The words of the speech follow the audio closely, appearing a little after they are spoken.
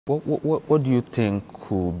What do you think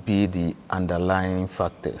could be the underlying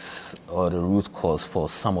factors or the root cause for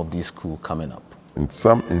some of these coups coming up? In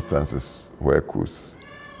some instances where coups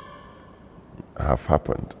have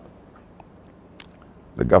happened,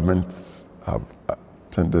 the governments have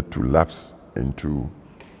tended to lapse into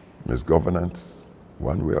misgovernance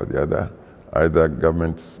one way or the other. Either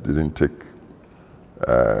governments didn't take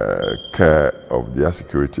care of their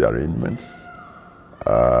security arrangements,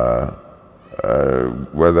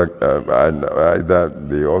 either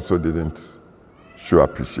they also didn't show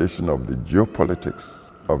appreciation of the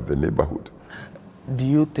geopolitics of the neighborhood. Do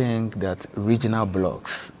you think that regional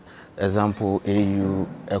blocs, example AU,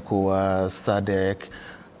 ECOWAS, SADC,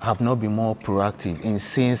 have not been more proactive in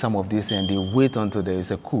seeing some of this and they wait until there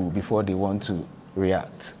is a coup before they want to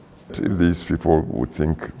react? If these people would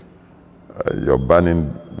think your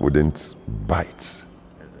banning wouldn't bite,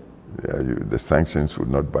 the sanctions would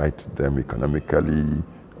not bite them economically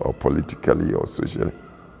or politically or socially.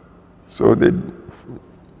 So they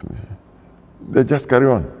just carry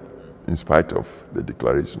on in spite of the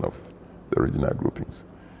declaration of the regional groupings.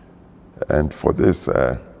 And for this,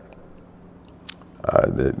 the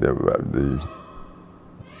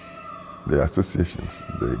associations,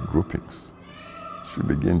 the groupings, should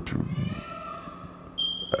begin to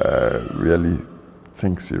really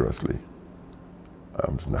think seriously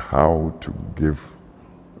how to give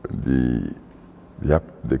the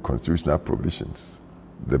constitutional provisions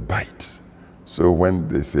the bite. So when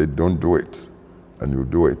they say don't do it, and you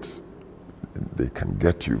do it, they can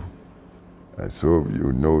get you. So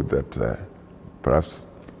you know that perhaps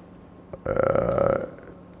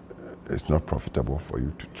it's not profitable for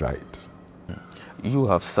you to try it. You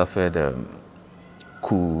have suffered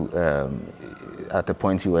coup at the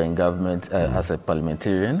point you were in government as a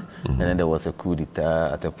parliamentarian, and then there was a coup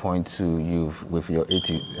d'etat at the point too with your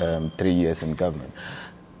 83 years in government.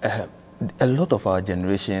 A lot of our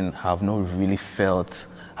generation have not really felt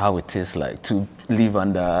how it is like to live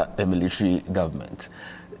under a military government.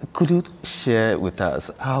 Could you share with us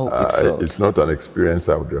how it felt? It's not an experience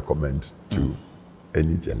I would recommend to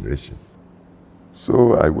any generation.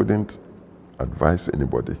 So I wouldn't advise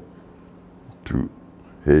anybody to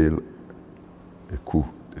hail a coup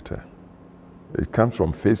d'etat. It comes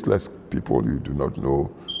from faceless people you do not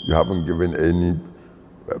know, you haven't given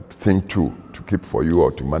anything to keep for you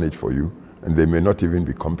or to manage for you, and they may not even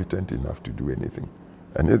be competent enough to do anything.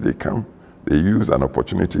 And yet they come, they use an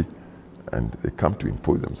opportunity, and they come to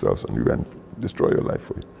impose themselves on you and destroy your life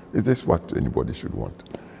for you. Is this what anybody should want?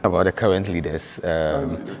 About the current leaders,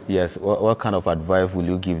 yes, what kind of advice will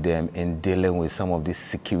you give them in dealing with some of these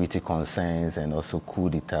security concerns and also coup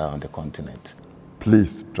d'etat on the continent?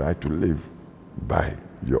 Please try to live by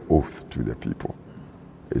your oath to the people.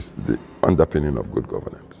 It's the underpinning of good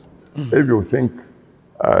governance. If you think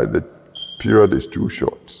the period is too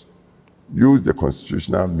short, use the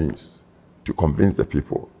constitutional means to convince the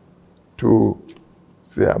people to,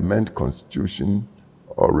 say, amend constitution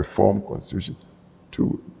or reform constitution,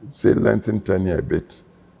 to, say, lengthen tenure a bit,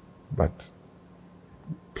 but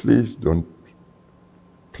please don't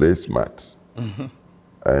play smart.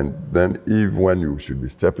 And then even when you should be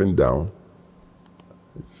stepping down,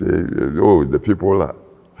 say, oh, the people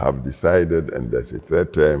have decided and there's a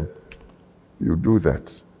third term, you do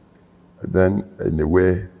that. Then, in a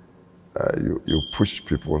way, you push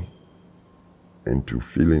people into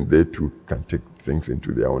feeling they too can take things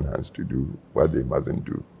into their own hands to do what they mustn't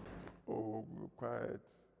do. Oh, quiet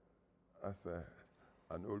as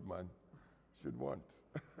an old man should want.